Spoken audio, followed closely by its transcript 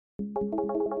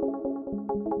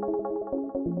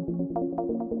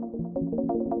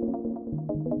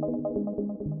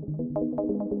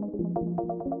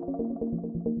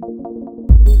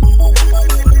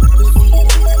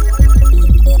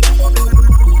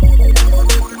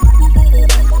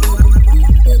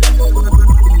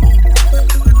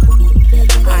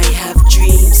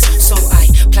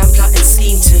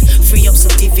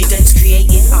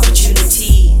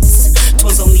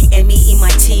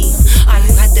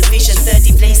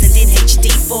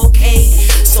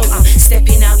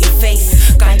Stepping out in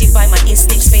faith, guided by my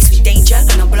instincts, faced with danger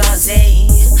and I'm blasé.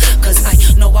 Cause I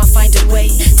know I'll find a way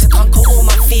to conquer all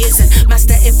my fears and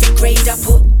master every grade I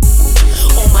put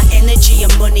all my energy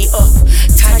and money up.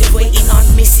 Tired of waiting on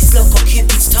Mrs. Luck or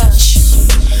Cupid's touch,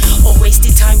 or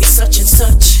wasting time with such and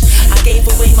such. I gave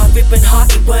away my ribbon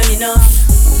heart, it weren't enough.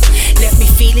 Left me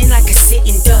feeling like a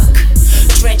sitting duck,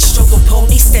 drenched struggle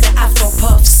pony instead of afro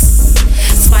puffs.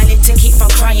 Smiling to keep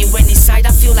from crying when inside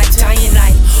I feel like dying.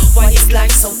 Like, why is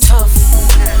life so tough?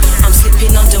 I'm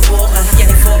slipping underwater,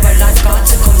 yelling for a lifeguard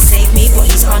to come save me,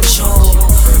 but he's unsure.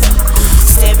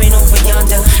 Staring over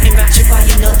yonder, enraptured by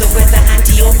another, whether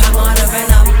Andy or Pamela,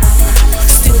 and I'm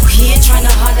still here trying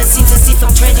to holler. Seems as if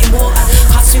I'm treading water,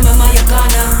 can't swim a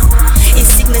Mayagana. In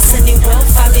sickness and in wealth,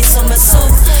 found in summer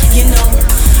soul. You know,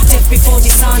 death before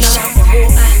dishonor.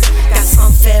 That's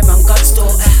unfair, I'm God's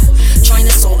daughter, trying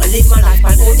to sort of live my life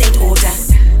by ordained order.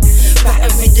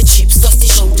 Battering the chips, dust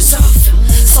his shoulders off.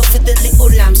 Suffer the little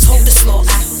lambs, hold the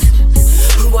slaughter.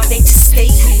 Who are they to stay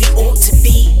who we ought to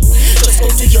be? Just go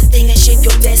do your thing and shape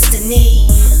your destiny.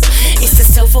 It's a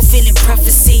self-fulfilling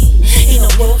prophecy. In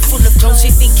a world full of clothes,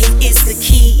 we thinking is the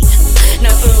key.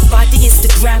 Now everybody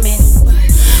Instagramming,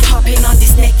 hopping on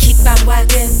this naked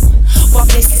bandwagon. What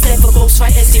place is never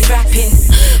ghostwriters in rapping?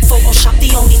 Photoshop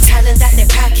the only talent that they're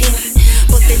packing,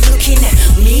 but they're looking at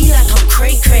me like I'm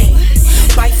cray-cray.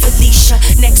 Bye Felicia,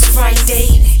 next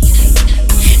Friday.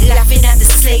 Laughing at the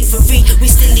slavery we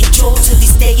still endure to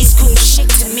this day. It's cool shit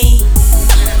to me.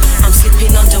 I'm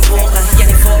slipping underwater,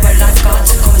 yelling for a lifeguard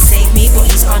to come and save me, but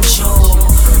he's unsure.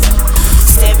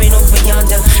 Staring over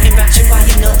yonder, enraptured by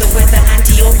another, whether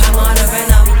Andy or Pamela,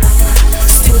 and I'm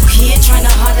still here trying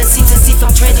to holler. Seems as if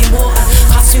I'm treading water,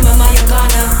 can't swim a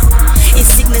Mayagana. In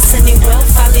sickness and in wealth,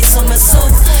 found in summer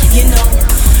soul. You know,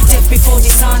 death before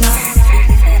dishonor.